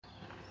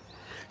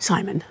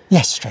Simon.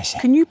 Yes, Tracy.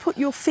 Can you put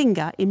your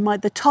finger in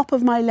the top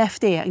of my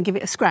left ear and give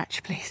it a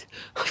scratch, please?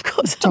 I've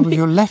got something. Top of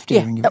your left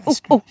ear and give it a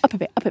scratch. Oh, up a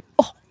bit.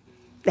 Oh,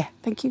 there.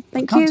 Thank you.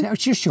 Thank you.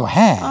 It's just your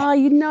hair. Oh,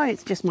 you know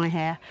it's just my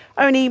hair.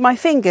 Only my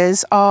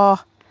fingers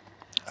are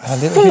A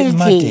little bit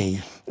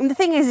muddy. And the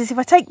thing is if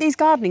I take these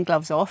gardening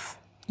gloves off,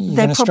 you're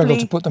going to struggle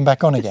to put them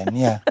back on again.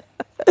 Yeah.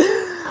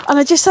 And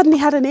I just suddenly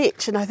had an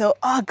itch, and I thought,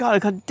 oh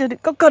God,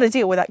 I've got to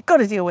deal with that. Got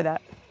to deal with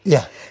that.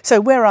 Yeah.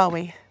 So where are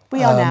we?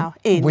 We are now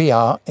in... We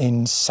are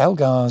in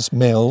Selgar's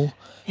Mill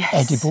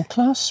Edible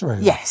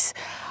Classroom. Yes.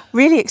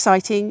 Really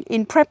exciting,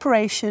 in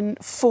preparation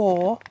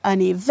for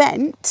an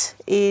event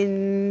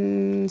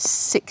in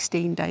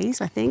 16 days,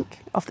 I think,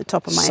 off the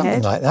top of my head.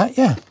 Something like that,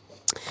 yeah.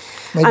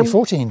 Maybe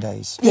 14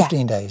 days,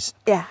 15 days.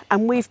 Yeah,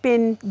 and we've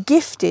been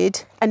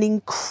gifted an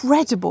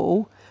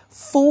incredible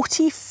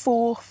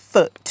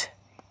 44-foot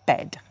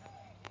bed.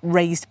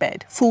 Raised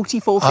bed,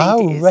 44 feet.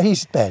 Oh,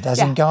 raised bed, as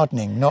in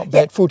gardening, not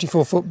bed,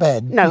 44-foot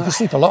bed. No. You can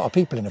sleep a lot of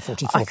people in a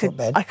 44-foot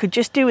bed. I could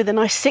just do with a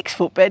nice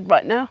 6-foot bed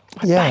right now.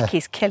 My back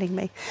is killing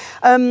me.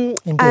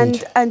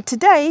 Indeed. And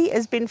today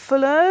has been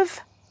full of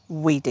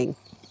weeding.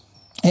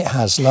 It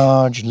has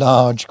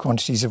large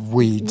quantities of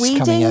weeds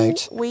coming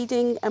out.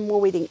 Weeding and more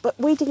weeding, but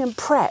weeding and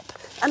prep.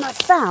 And I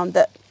found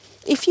that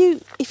if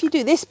you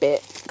do this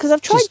bit, because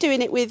I've tried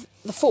doing it with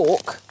the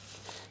fork,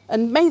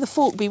 and may the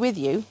fork be with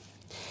you.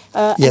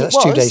 That's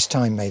 2 days'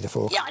 time, May the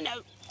fork. Yeah, I know.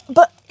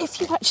 But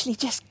if you actually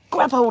just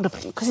grab hold of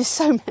them, because there's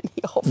so many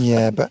of them.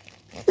 Yeah, but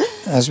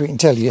as we can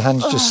tell, your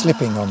hand's just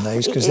slipping on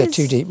those because they're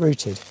too deep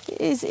rooted.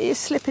 It is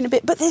slipping a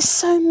bit, but there's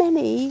so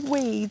many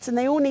weeds and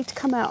they all need to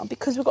come out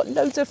because we've got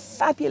loads of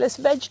fabulous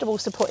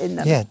vegetables to put in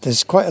them. Yeah,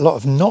 there's quite a lot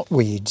of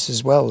knotweeds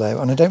as well,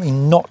 though, and I don't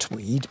mean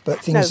knotweed,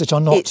 but things that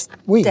are not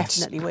weeds.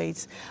 Definitely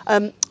weeds.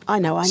 I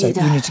know. You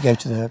need to go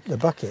to the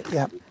bucket.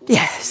 Yeah.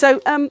 Yeah.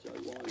 So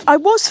I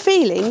was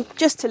feeling,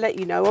 just to let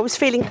you know, I was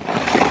feeling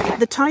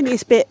the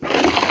tiniest bit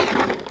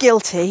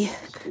guilty.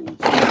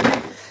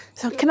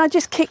 So can I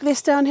just kick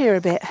this down here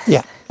a bit?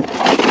 Yeah.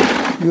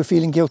 You were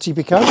feeling guilty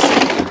because?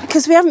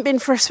 Because we haven't been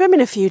for a swim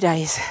in a few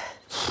days.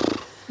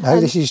 No,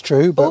 this is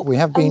true, but we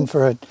have been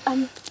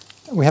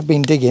we have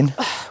been digging.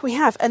 We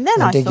have, and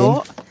then I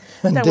thought,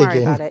 don't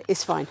worry about it,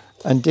 it's fine.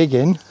 And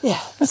digging.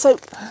 Yeah. So,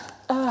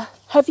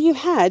 have you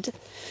had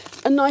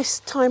a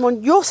nice time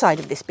on your side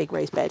of this big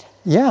raised bed?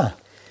 Yeah.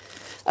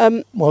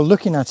 Well,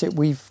 looking at it,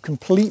 we've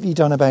completely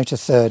done about a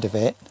third of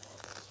it.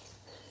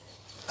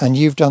 And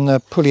you've done the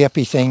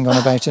pulley-uppy thing on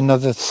about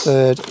another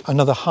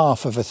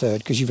half of a third,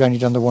 because you've only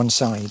done the one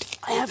side.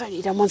 I have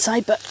only done one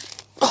side, but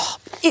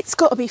it's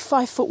got to be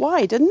 5 foot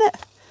wide, isn't it?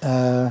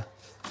 I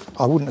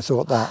wouldn't have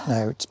thought that,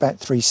 no. It's about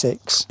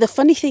 3'6". The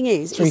funny thing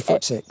is...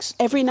 3'6".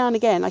 Every now and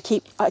again, I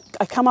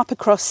come up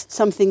across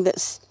something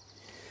that's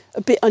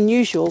a bit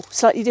unusual,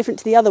 slightly different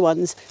to the other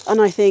ones, and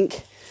I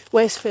think,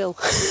 where's Phil?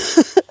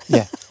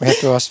 Yeah, we have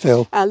to ask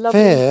Phil.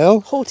 Phil,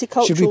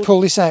 horticultural, should we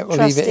pull this out or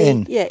leave it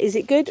in? Yeah, is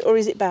it good or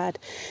is it bad?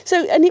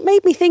 So, and it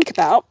made me think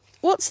about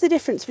what's the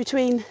difference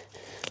between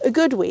a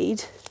good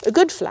weed, a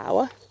good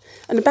flower,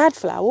 and a bad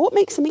flower. What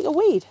makes something a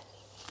weed?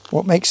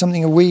 What makes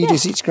something a weed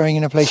is it's growing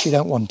in a place you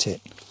don't want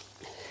it.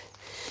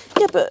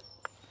 Yeah, but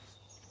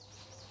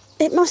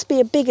it must be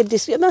a bigger,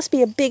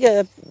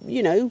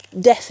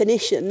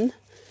 definition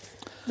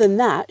than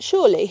that,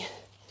 surely.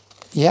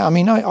 Yeah, I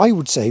mean, I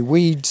would say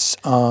weeds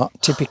are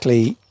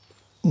typically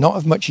not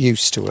of much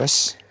use to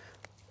us.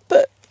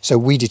 So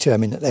we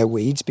determine that they're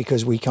weeds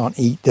because we can't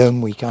eat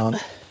them, we can't...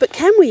 But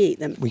can we eat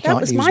them? We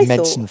can't use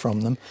medicine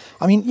from them.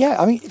 I mean,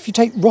 if you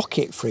take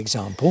rocket, for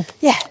example,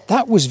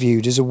 that was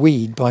viewed as a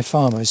weed by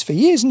farmers for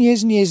years and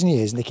years and years and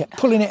years. And they kept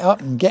pulling it up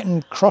and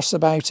getting cross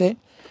about it.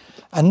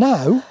 And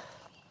now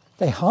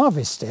they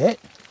harvest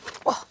it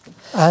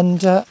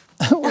and...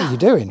 what are you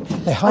doing?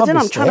 They harvest I don't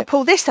know, I'm trying to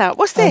pull this out.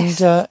 What's this?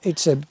 And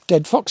it's a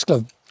dead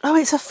foxglove. Oh,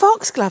 it's a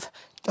foxglove.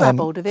 Grab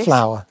hold of this.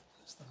 Flower.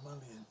 It's the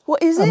mullein.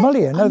 What is it? A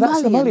mullein. No,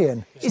 that's the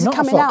mullein. Is it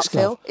coming out,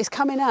 Phil? It's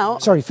coming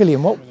out. Sorry,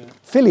 Fillion.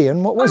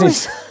 What was it?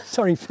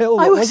 Sorry, Phil,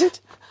 what was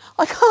it?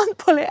 I can't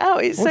pull it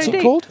out. It's What's so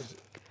deep. What's it called?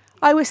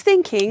 I was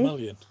thinking...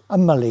 A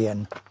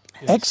mullein.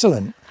 Yes.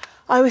 Excellent.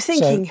 I was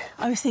thinking,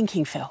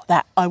 Phil,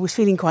 that I was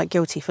feeling quite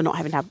guilty for not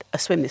having had a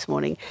swim this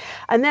morning.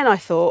 And then I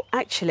thought,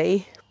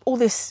 actually, all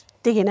this...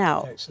 digging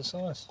out,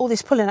 all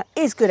this pulling out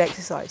is good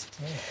exercise.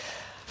 Yeah.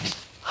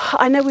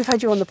 I know we've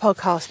had you on the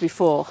podcast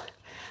before,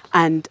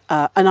 and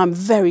I'm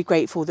very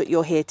grateful that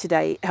you're here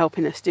today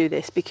helping us do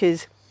this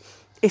because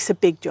it's a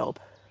big job.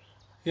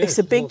 Yeah, it's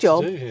a big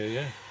job, to do here,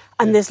 yeah.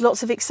 And there's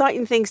lots of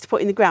exciting things to put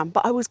in the ground.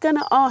 But I was going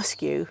to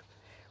ask you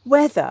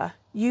whether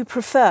you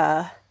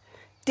prefer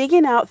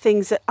digging out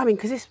things that,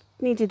 because this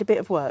needed a bit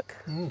of work.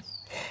 Mm.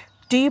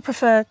 Do you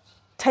prefer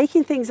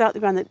taking things out the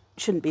ground that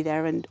shouldn't be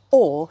there,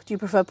 or do you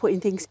prefer putting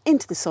things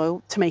into the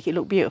soil to make it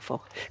look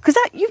beautiful? Because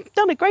you've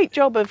done a great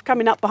job of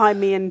coming up behind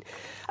me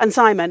and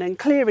Simon and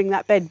clearing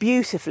that bed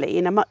beautifully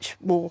in a much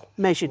more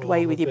measured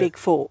way with your big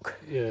fork.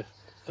 Yeah.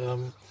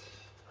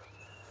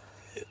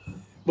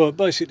 Well,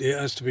 basically it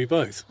has to be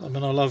both. I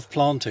mean, I love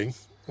planting,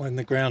 when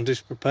the ground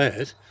is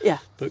prepared. Yeah.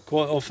 But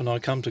quite often I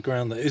come to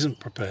ground that isn't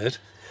prepared.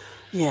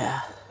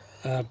 Yeah.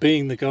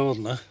 Being the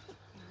gardener,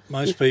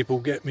 most people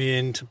get me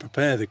in to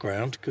prepare the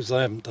ground because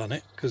they haven't done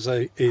it, because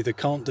they either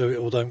can't do it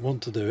or don't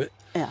want to do it.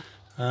 Yeah.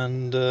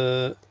 And,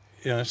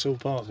 it's all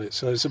part of it.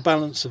 So it's a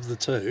balance of the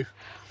two.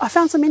 I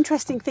found some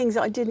interesting things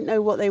that I didn't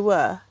know what they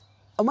were.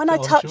 And when I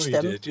touched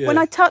them, when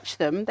I touched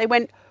them, they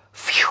went,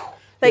 phew,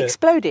 they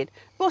exploded.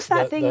 What's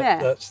that thing there?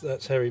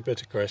 That's hairy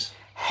bittercress.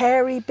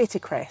 Hairy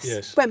bittercress.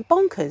 Yes. Went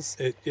bonkers.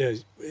 It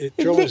It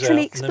dries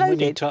literally out, exploded. and then when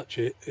you touch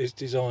it, it's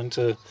designed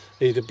to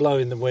either blow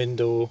in the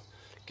wind or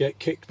get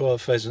kicked by a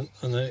pheasant,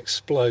 and then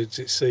explodes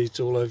its seeds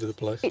all over the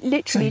place. It So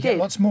literally you did. get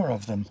lots more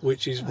of them.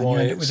 Which is And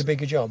why it was a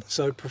bigger job.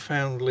 so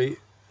profoundly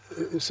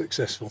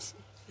successful.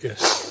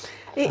 Yes.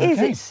 It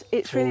is. Okay.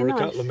 It's For really a nice.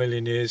 couple of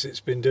million years, it's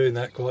been doing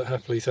that quite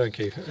happily, thank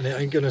you. And it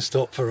ain't going to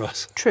stop for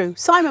us. True.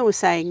 Simon was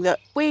saying that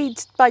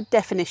weeds, by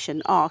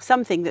definition, are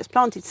something that's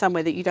planted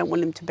somewhere that you don't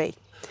want them to be.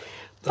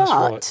 That's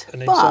But- right.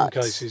 And in but- some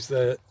cases,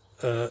 they're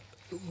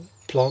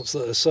plants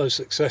that are so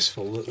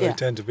successful that they Yeah.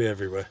 tend to be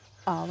everywhere.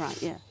 Oh,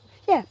 right, yeah.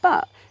 Yeah,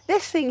 but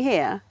this thing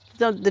here,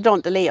 the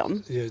Don de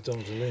Leon, Yeah, Don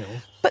de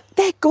Leon. but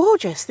they're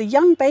gorgeous. The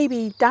young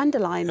baby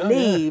dandelion Oh, yeah.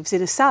 leaves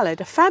in a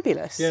salad are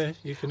fabulous. Yeah,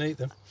 you can eat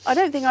them. I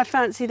don't think I'd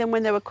fancy them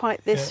when they were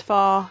quite this Yeah.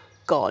 far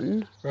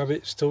gone.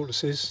 Rabbits,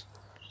 tortoises,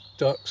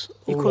 ducks.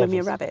 You all calling of me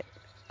a them. rabbit?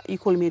 Are you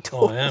calling me a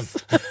Oh, tortoise?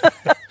 I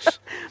am.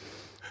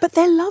 But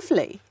they're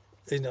lovely.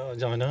 I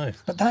know.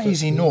 But that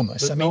is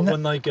enormous. But I mean, not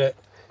when they get.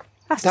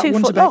 That's that 2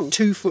 one's foot about long.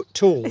 2 foot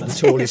tall, the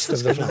tallest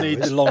of the You need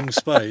the flowers. long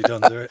spade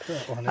under it.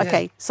 That one is.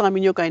 Okay,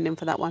 Simon, you're going in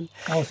for that one.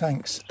 Oh,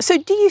 thanks. So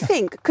do you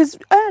think, because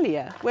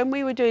earlier when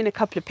we were doing a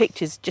couple of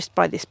pictures just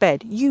by this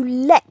bed, you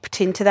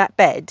leapt into that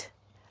bed,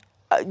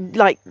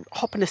 like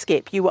hop and a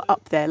skip, you were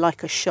up there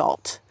like a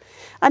shot.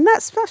 And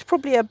that's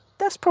probably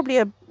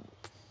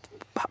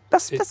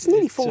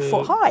nearly 4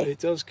 foot high. It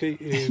does keep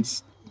you.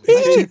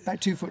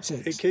 About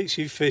 2'6". It keeps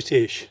you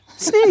fit-ish.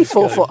 It's nearly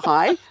 4 foot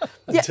high.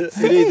 Yeah,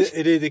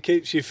 It either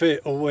keeps you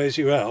fit or wears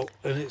you out,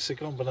 and it's a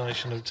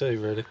combination of two,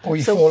 really. Or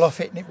you fall off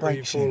it and it Or you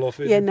breaks fall you. off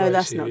it. Yeah, and no, breaks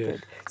that's you, not yeah.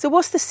 good. So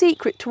what's the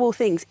secret to all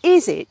things?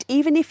 Is it,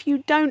 even if you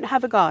don't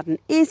have a garden,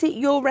 is it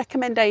your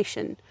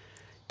recommendation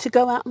to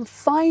go out and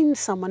find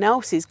someone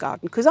else's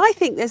garden? Because I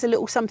think there's a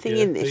little something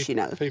Yeah, in this, you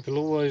know. People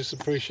always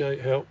appreciate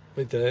help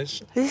with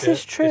theirs. This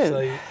is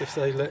true.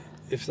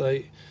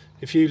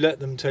 If you let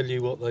them tell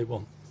you what they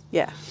want,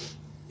 Yeah.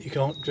 you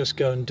can't just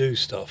go and do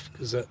stuff,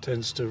 because that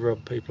tends to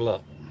rub people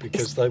up,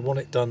 because they want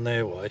it done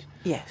their way.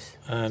 Yes.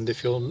 And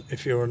if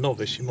you're a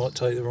novice, you might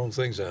take the wrong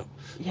things out.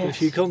 But Yes.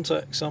 if you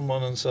contact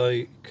someone and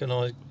say, "Can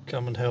I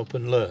come and help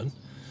and learn?"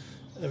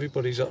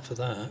 everybody's up for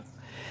that.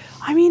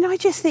 I mean, I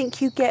just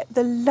think you get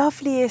the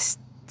loveliest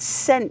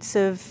sense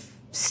of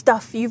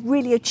stuff. You've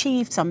really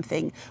achieved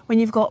something when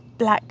you've got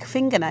black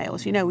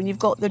fingernails, you know, when you've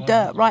got the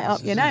dirt right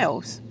up your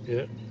nails.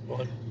 Yeah,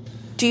 fine.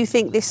 Do you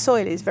think this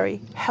soil is very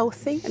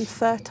healthy and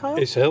fertile?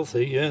 It's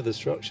healthy, yeah. The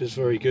structure's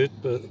very good,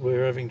 but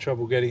we're having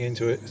trouble getting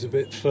into it. It's a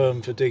bit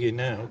firm for digging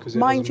now because it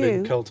Mind hasn't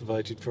been you-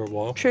 cultivated for a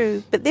while.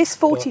 True, but this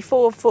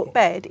 44-foot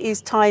bed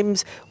is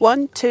times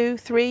 1, 2,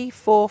 3,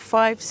 4,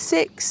 5,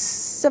 6,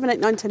 7, 8,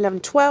 9, 10, 11,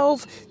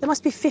 12. There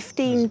must be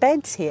 15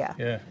 beds here.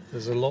 Yeah,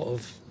 there's a lot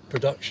of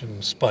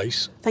production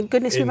space, Thank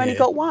goodness in we've only here.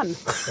 got one.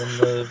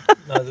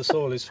 and the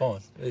soil is fine.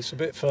 It's a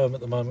bit firm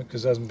at the moment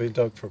because it hasn't been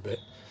dug for a bit,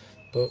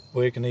 but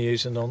we're going to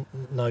use a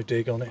no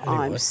dig on it anyway.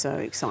 I'm so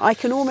excited. I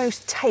can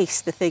almost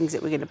taste the things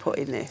that we're going to put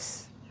in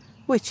this,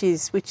 which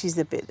is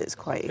the bit that's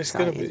quite It's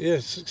going exciting. to be, yeah,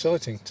 it's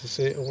exciting to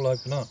see it all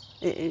open up.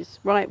 It is.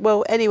 Right,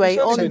 well, anyway,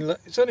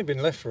 It's only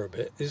been left for a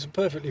bit. It's a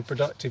perfectly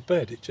productive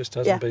bed. It just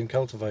hasn't Yeah. been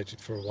cultivated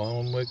for a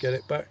while, and we'll get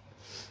it back.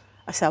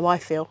 that's how I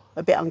feel,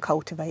 a bit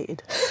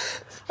uncultivated.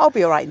 I'll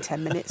be all right in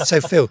 10 minutes.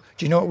 So, Phil,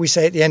 do you know what we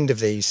say at the end of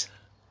these?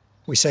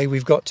 We say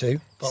we've got to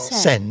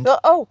send.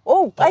 Oh,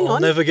 hang I'll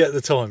on. never get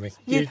the timing.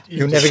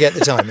 You'll never get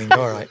the timing.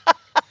 All right.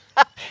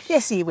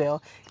 Yes, you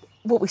will.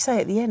 What we say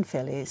at the end,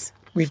 Phil, is...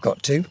 We've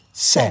got to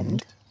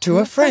send to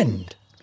a friend.